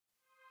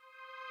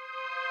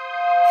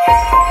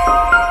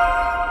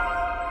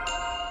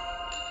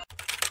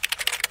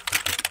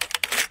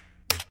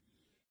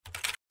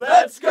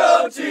Let's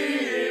go,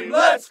 team!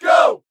 Let's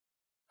go!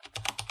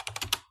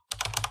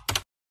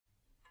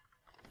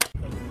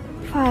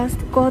 First,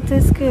 go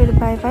to school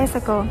by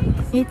bicycle.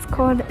 It's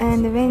cold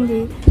and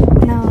windy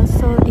now,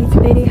 so it's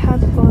very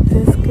hard to go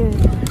to school.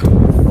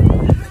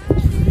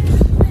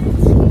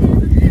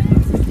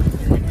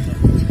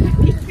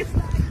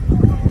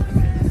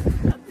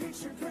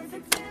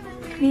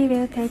 We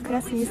will take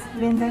classes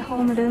when the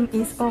homeroom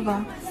is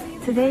over.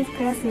 Today's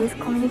class is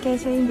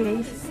Communication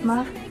English,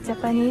 Math,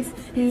 Japanese,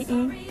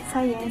 PE,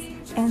 Science,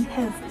 and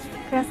Health.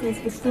 Class is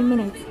 15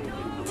 minutes.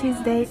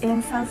 Tuesday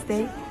and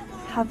Thursday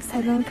have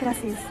 7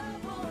 classes.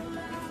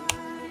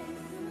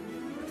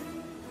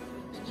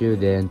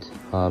 Students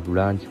have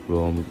lunch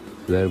from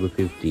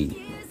 12:50.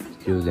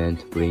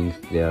 Students bring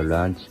their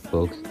lunch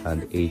box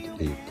and eat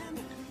it.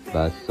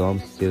 But some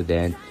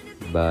students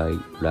buy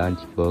lunch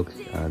box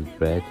and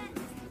bread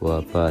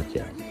for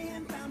purchase.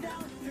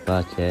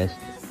 Purchased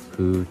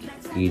food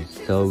is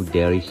so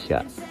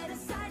delicious.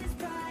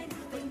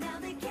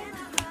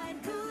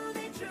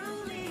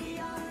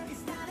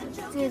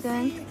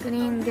 Students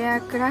clean their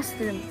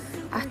classroom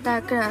after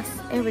class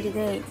every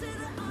day.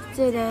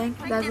 Students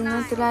does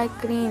not like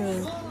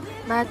cleaning,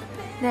 but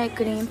they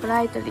clean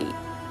politely.